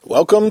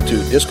Welcome to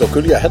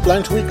Dyscalculia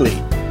Headlines Weekly,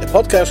 a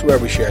podcast where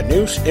we share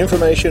news,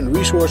 information,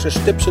 resources,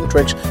 tips and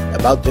tricks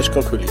about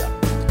dyscalculia.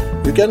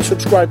 You can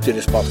subscribe to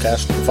this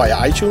podcast via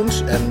iTunes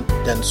and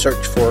then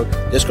search for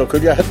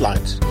Dyscalculia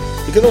Headlines.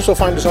 You can also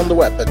find us on the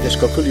web at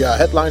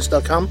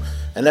dyscalculiaheadlines.com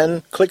and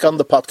then click on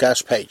the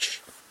podcast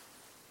page.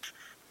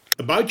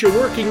 About your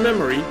working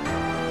memory,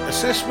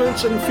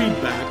 assessments and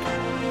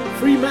feedback,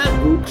 free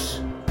math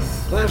books,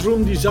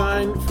 classroom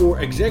design for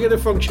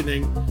executive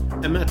functioning,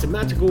 and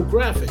mathematical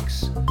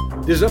graphics.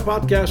 This is our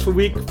podcast for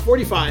week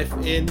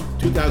 45 in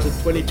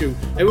 2022.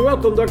 And we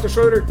welcome Dr.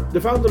 Schroeder, the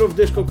founder of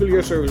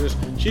Dyscalculia Services.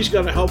 She's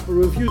going to help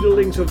review the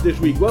links of this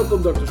week.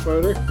 Welcome, Dr.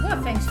 Schroeder.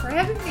 Well, thanks for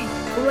having me.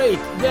 Great.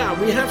 Yeah,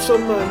 we have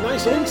some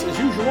nice links as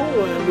usual.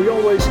 And we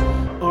always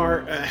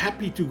are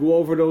happy to go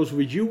over those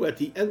with you at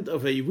the end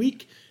of a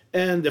week.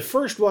 And the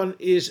first one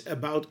is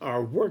about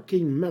our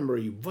working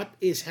memory. What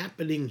is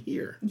happening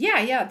here?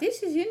 Yeah,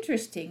 this is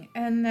interesting.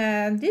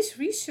 And this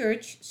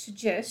research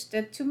suggests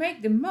that to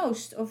make the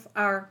most of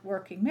our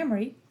working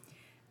memory,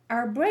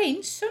 our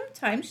brains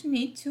sometimes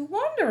need to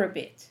wander a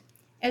bit,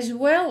 as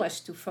well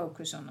as to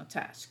focus on a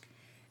task.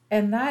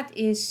 And that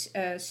is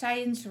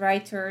science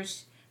writer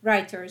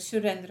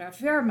Surendra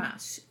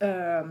Verma's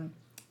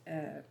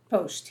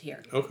post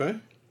here. Okay.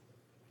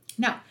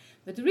 Now,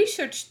 but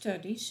research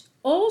studies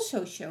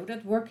also show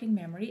that working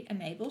memory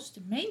enables the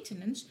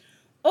maintenance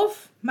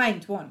of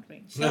mind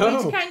wandering. So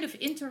it's kind of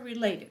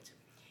interrelated.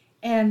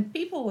 And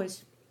people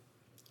with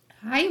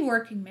high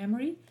working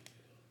memory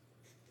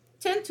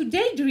tend to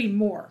daydream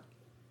more.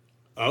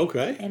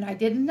 Okay. And I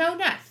didn't know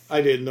that.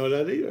 I didn't know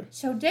that either.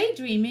 So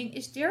daydreaming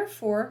is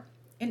therefore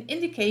an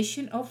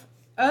indication of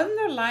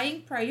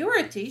underlying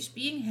priorities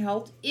being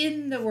held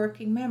in the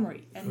working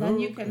memory. And then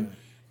you can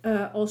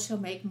also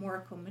make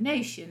more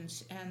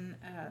combinations, and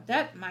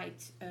that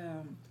might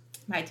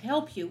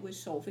help you with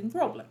solving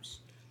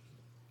problems.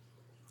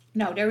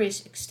 Now, there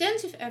is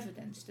extensive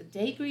evidence that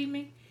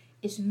daydreaming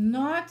is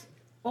not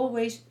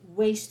always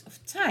waste of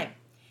time.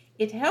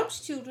 It helps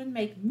children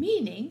make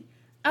meaning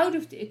out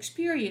of the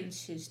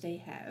experiences they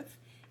have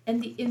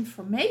and the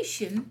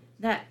information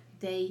that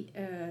they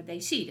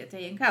see, that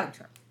they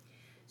encounter.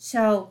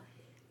 So,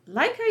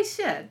 like I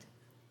said,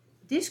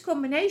 this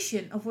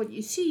combination of what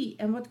you see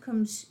and what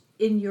comes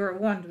in your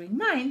wandering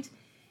mind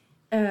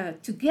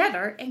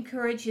together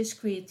encourages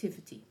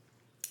creativity.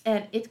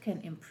 And it can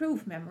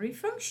improve memory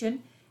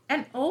function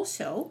and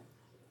also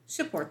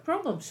support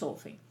problem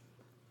solving.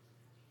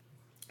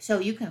 So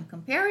you can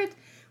compare it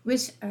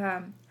with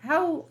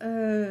how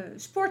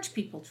sports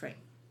people train.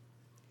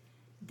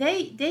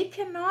 They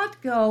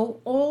cannot go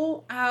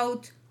all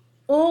out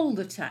all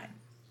the time,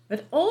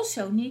 but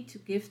also need to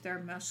give their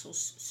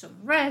muscles some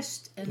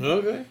rest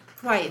and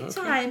quiet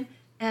time.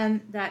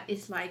 And that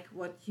is like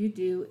what you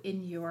do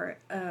in your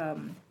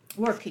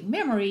working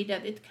memory,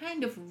 that it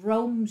kind of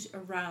roams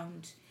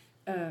around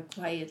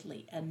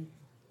quietly. And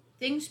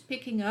things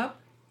picking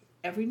up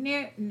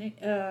everywhere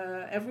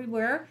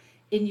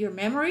in your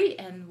memory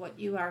and what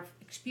you are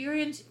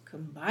experiencing,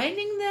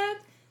 combining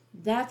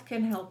that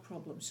can help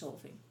problem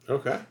solving.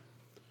 Okay.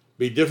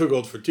 Be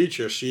difficult for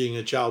teachers seeing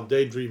a child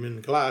daydream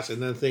in class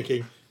and then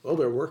thinking, well,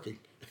 they're working.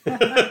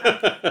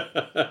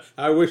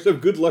 I wish them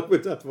good luck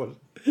with that one.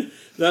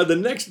 Now, the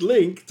next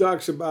link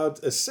talks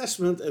about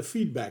assessment and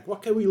feedback.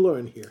 What can we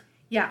learn here?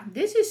 Yeah,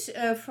 this is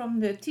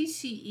from the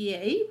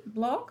TCEA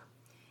blog,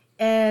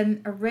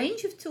 and a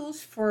range of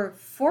tools for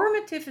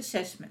formative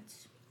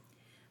assessments.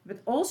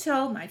 But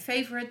also, my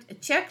favorite, a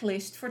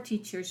checklist for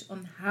teachers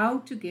on how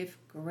to give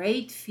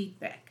great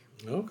feedback.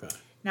 Okay.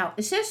 Now,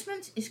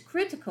 assessment is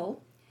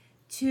critical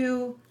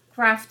to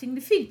crafting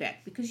the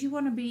feedback because you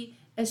want to be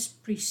as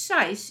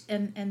precise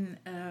and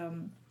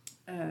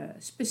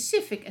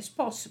specific as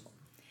possible.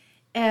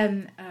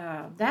 And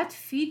that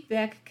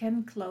feedback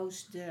can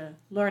close the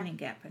learning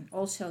gap. And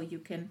also you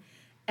can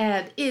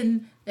add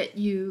in that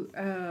you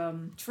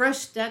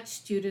trust that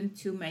student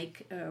to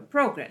make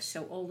progress.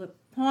 So all the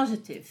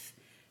positive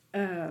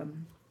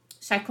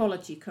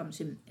psychology comes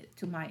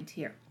into mind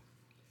here.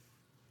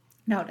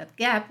 Now that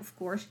gap, of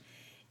course,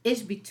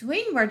 is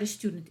between where the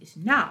student is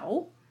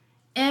now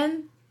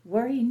and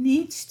where he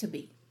needs to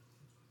be.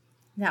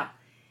 Now,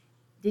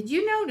 did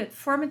you know that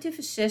formative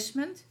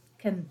assessment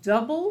can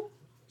double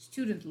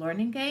student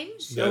learning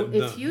gains? So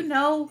if you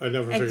know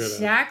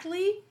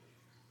exactly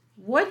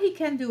what he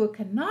can do or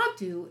cannot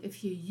do,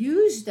 if you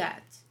use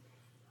that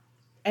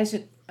as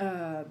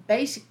a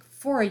basic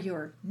for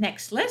your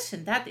next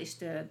lesson, that is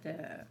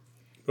the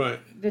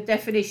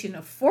definition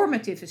of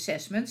formative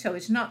assessment. So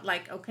it's not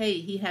like, okay,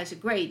 he has a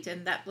grade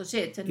and that was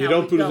it. And you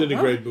don't put it in a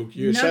grade book.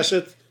 You assess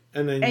it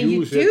and then use it. And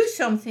you do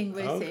something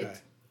with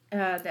it.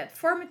 That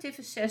formative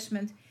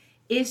assessment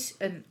is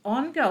an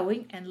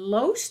ongoing and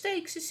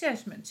low-stakes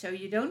assessment. So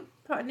you don't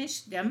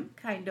punish them,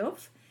 kind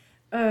of,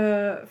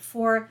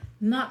 for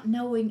not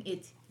knowing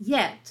it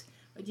yet.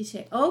 But you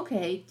say,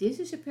 okay, this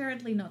is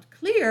apparently not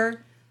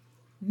clear.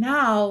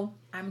 Now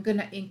I'm going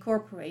to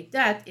incorporate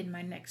that in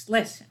my next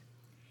lesson.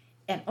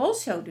 And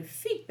also the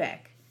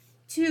feedback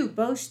to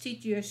both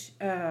teachers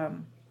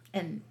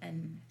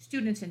and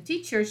students and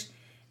teachers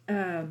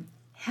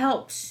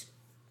helps.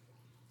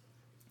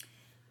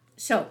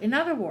 So, in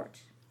other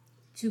words,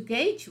 to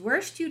gauge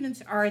where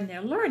students are in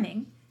their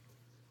learning,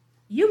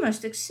 you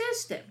must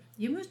assess them.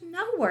 You must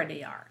know where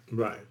they are.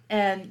 Right.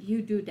 And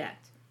you do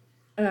that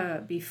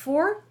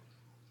before,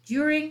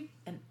 during,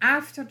 and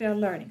after their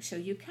learning. So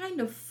you kind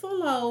of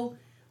follow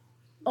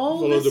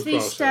the three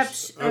process.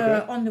 Steps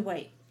Okay. on the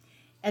way.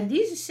 And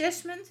these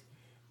assessments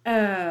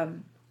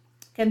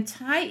can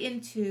tie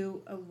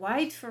into a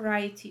wide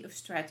variety of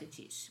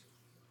strategies.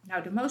 Now,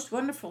 the most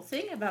wonderful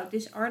thing about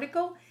this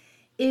article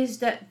is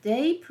that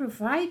they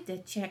provide the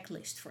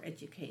checklist for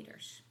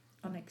educators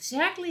on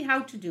exactly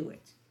how to do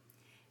it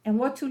and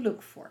what to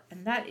look for.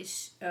 And that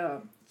is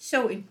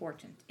so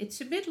important. It's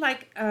a bit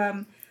like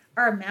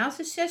our math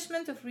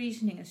assessment of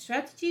reasoning and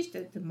strategies,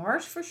 the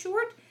MARS for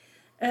short,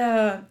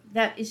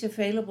 that is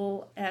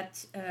available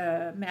at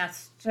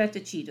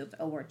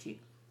mathstrategy.org,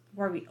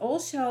 where we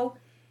also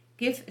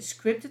give a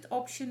scripted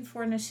option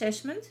for an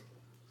assessment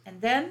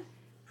and then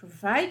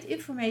provide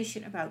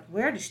information about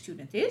where the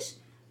student is,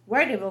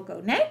 where they will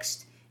go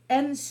next,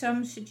 and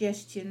some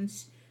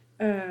suggestions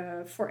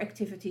for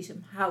activities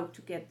and how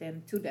to get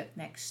them to that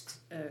next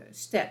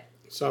step.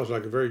 Sounds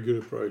like a very good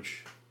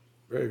approach.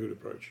 Very good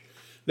approach.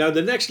 Now,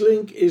 the next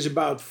link is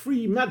about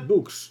free math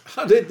books.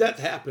 How did that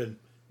happen?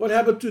 What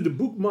happened to the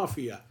book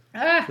mafia?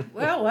 I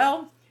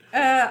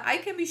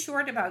can be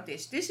short about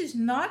this. This is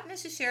not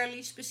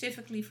necessarily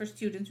specifically for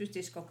students with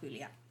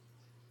dyscalculia.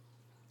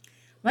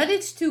 But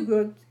it's too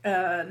good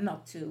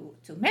not to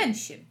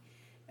mention.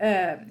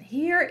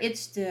 Here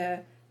it's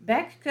the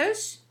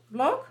Backus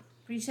blog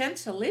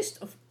presents a list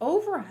of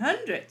over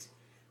 100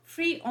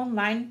 free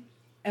online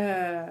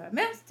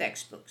math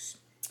textbooks.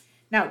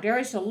 Now, there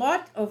is a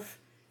lot of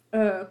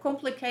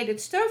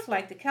complicated stuff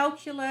like the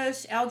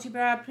calculus,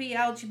 algebra,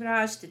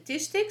 pre-algebra,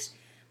 statistics,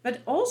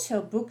 but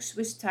also books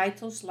with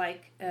titles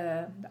like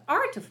The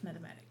Art of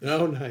Mathematics.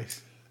 Oh,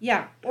 nice.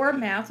 Yeah, or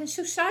Math and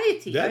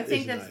Society. I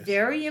think that's nice.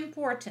 very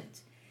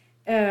important.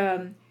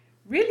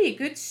 Really a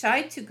good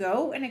site to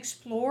go and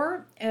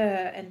explore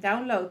and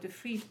download the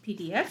free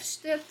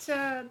PDFs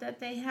that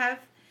they have,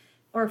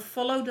 or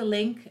follow the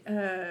link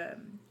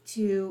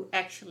to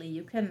actually,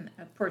 you can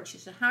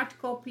purchase a hard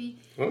copy.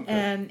 Okay.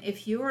 And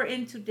if you are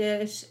into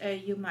this,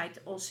 you might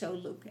also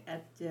look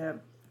at the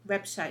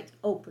website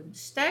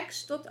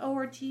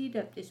openstacks.org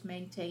that is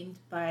maintained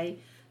by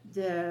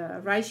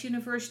the Rice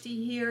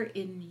University here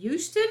in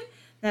Houston,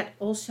 that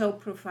also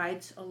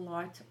provides a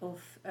lot of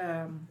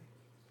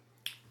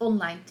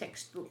online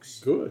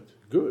textbooks. Good.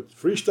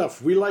 Free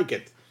stuff. We like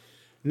it.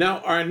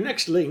 Now, our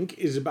next link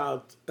is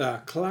about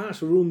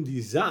classroom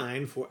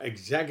design for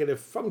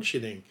executive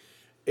functioning.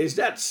 Is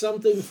that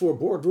something for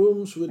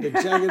boardrooms with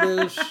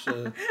executives,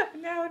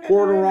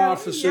 corner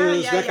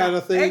offices, that kind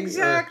of thing?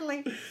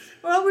 Exactly.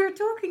 Well, we're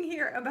talking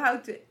here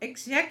about the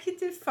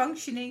executive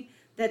functioning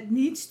that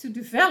needs to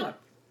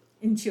develop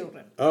in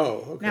children.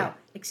 Oh, okay. Now,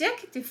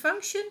 executive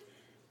function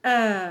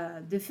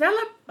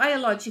develop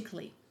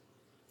biologically,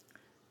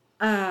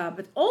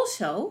 but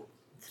also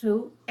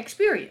through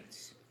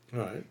experience.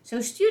 Right.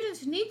 So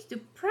students need to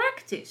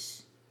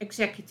practice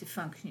executive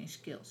functioning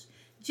skills,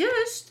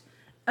 just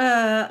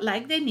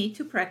like they need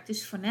to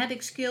practice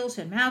phonetic skills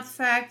and math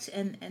facts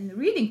and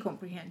reading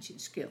comprehension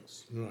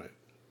skills. Right.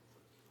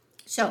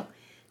 So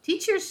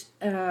teachers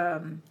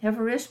have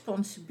a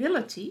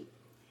responsibility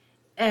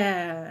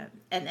and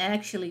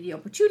actually the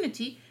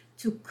opportunity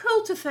to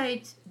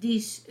cultivate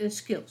these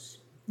skills.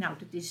 Now,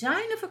 the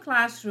design of a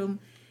classroom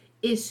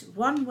is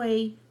one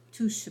way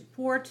to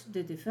support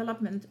the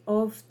development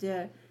of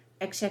the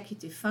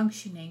executive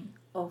functioning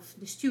of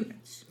the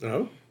students.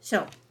 Oh.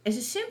 So, as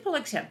a simple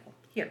example,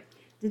 here,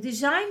 the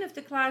design of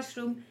the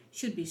classroom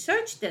should be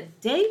such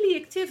that daily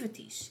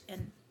activities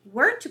and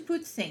where to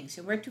put things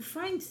and where to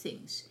find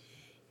things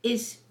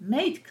is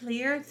made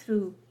clear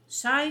through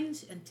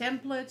signs and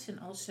templates, and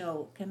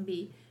also can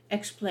be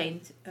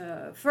explained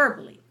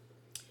verbally.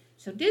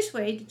 So this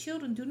way the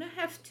children do not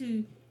have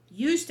to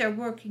use their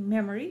working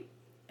memory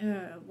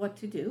what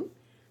to do,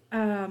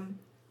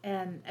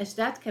 and as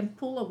that can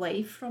pull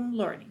away from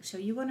learning. So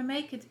you want to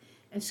make it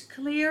as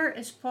clear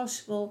as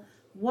possible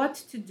what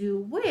to do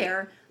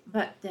where,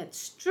 but that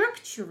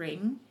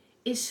structuring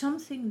is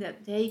something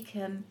that they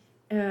can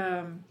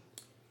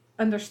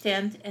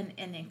understand and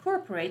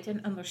incorporate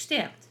and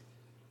understand,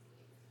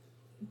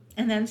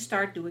 and then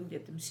start doing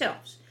it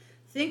themselves.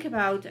 Think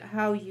about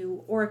how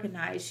you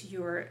organize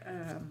your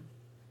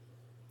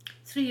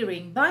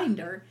 3-ring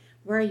binder,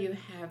 where you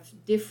have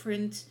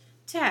different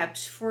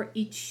tabs for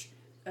each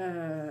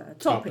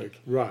topic.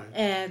 Right.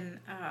 And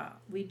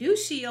we do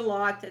see a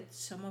lot that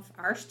some of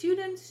our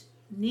students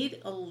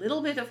need a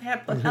little bit of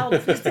help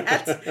with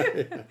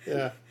that.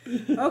 Yeah.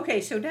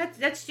 Okay, so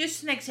that's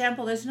just an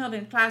example. That's not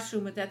in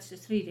classroom, but that's the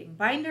 3-ring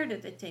binder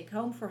that they take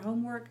home for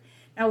homework.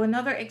 Now,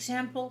 another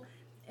example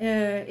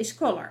is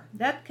Color.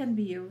 That can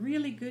be a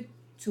really good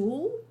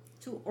tool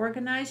to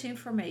organize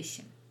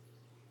information.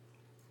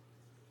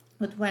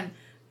 But when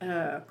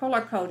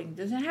color coding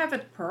doesn't have a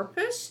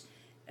purpose,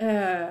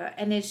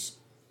 and is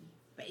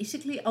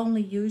basically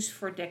only used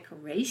for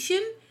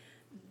decoration,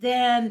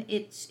 then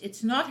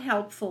it's not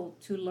helpful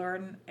to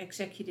learn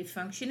executive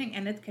functioning,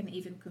 and it can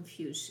even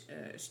confuse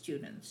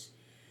students.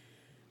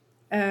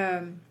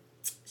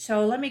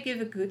 So let me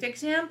give a good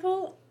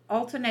example.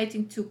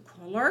 Alternating two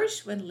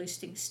colors when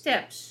listing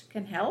steps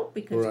can help,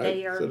 because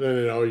they are so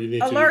then you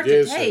need alerted. To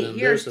do this, hey,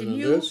 here's the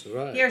new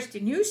here's the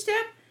new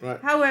step. Right.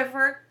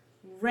 However,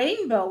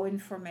 rainbow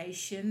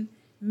information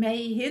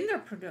may hinder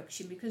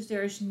production because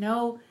there is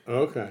no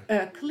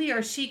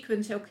clear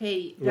sequence.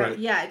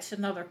 It's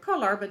another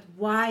color, but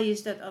why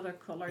is that other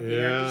color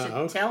there? Does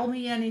it tell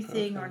me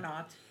anything or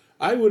not?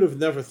 I would have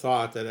never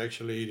thought that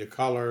actually the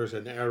colors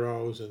and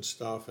arrows and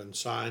stuff and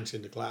signs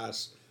in the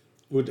class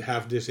would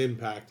have this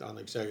impact on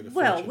executive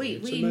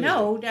functioning. We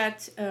know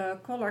that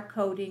color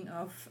coding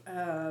of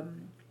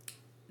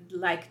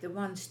like the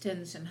ones,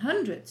 tens, and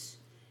hundreds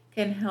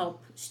can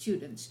help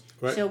students.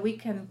 Right. So we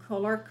can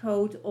color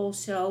code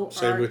also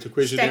Same our with the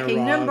questionnaire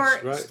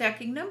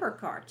stacking number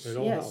cards. It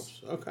all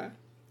helps. Okay.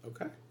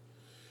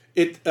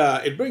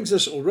 It brings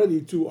us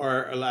already to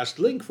our last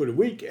link for the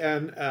week,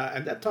 and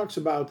that talks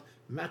about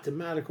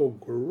mathematical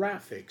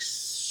graphics.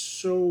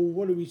 So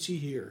what do we see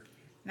here?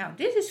 Now,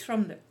 this is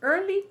from the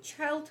Early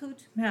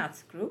Childhood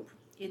Math Group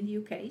in the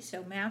UK,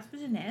 so math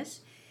with an S,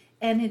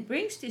 and it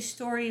brings this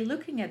story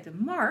looking at the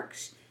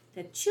marks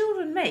that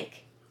children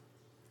make,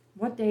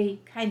 what they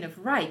kind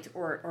of write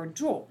or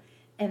draw,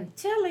 and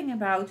telling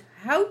about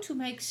how to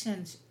make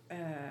sense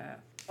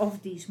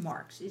of these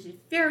marks. This is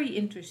very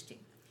interesting.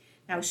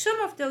 Now,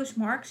 some of those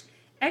marks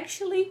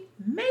actually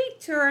may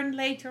turn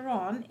later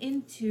on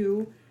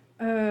into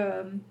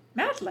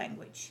math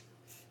language.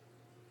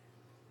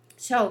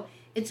 So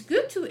it's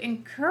good to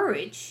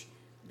encourage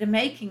the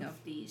making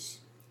of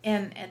these.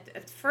 And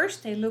at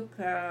first they look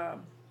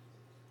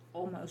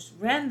almost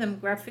random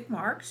graphic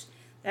marks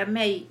that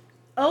may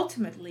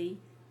ultimately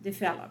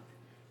develop.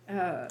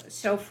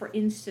 So for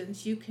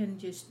instance, you can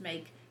just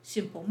make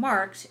simple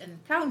marks and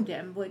count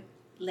them, but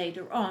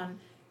later on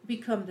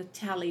become the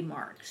tally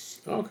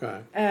marks.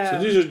 Okay. So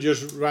these are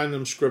just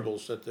random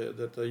scribbles that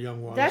the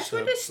young ones... That's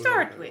what they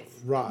start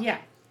with. Right. Yeah.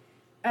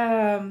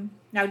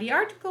 Now the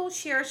article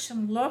shares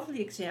some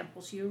lovely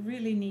examples. You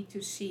really need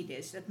to see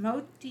this, that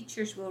most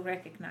teachers will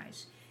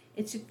recognize.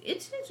 It's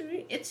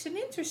an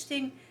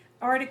interesting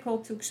article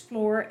to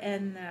explore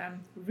and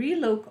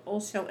relook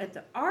also at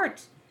the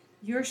art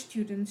your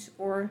students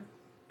or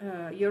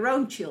your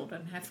own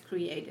children have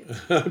created.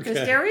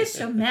 Because there is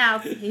some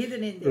math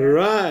hidden in there.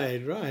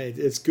 Right.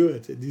 It's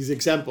good. These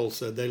examples,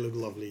 they look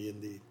lovely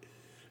indeed.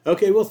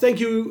 Okay, well,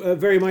 thank you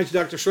very much,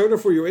 Dr. Schroeder,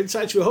 for your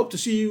insights. We hope to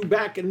see you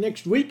back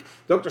next week.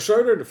 Dr.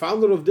 Schroeder, the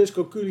founder of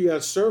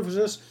Dyscalculia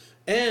Services,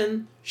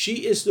 and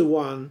she is the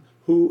one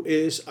who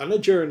is on a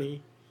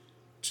journey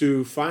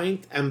to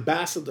find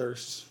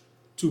ambassadors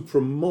to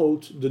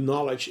promote the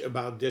knowledge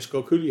about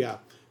dyscalculia.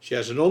 She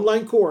has an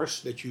online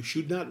course that you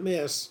should not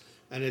miss,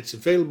 and it's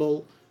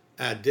available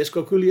at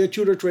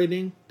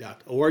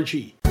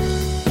dyscalculiatutortraining.org.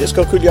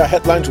 Dyscalculia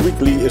Headlines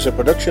Weekly is a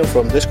production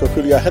from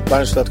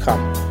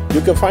dyscalculiaheadlines.com.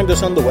 You can find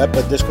us on the web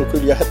at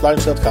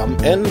dyscalculiaheadlines.com,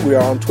 and we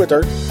are on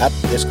Twitter at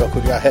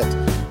dyscalculiahead.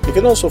 You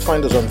can also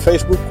find us on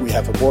Facebook. We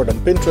have a board on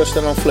Pinterest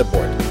and on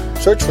Flipboard.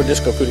 Search for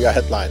Dyscalculia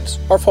Headlines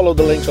or follow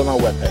the links on our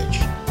webpage.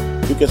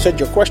 You can send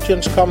your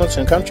questions, comments,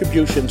 and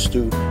contributions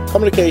to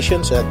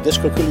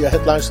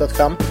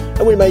communications@dyscalculiaheadlines.com,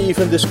 and we may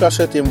even discuss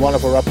it in one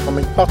of our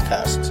upcoming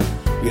podcasts.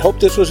 We hope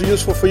this was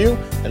useful for you,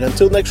 and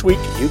until next week,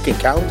 you can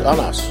count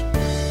on us.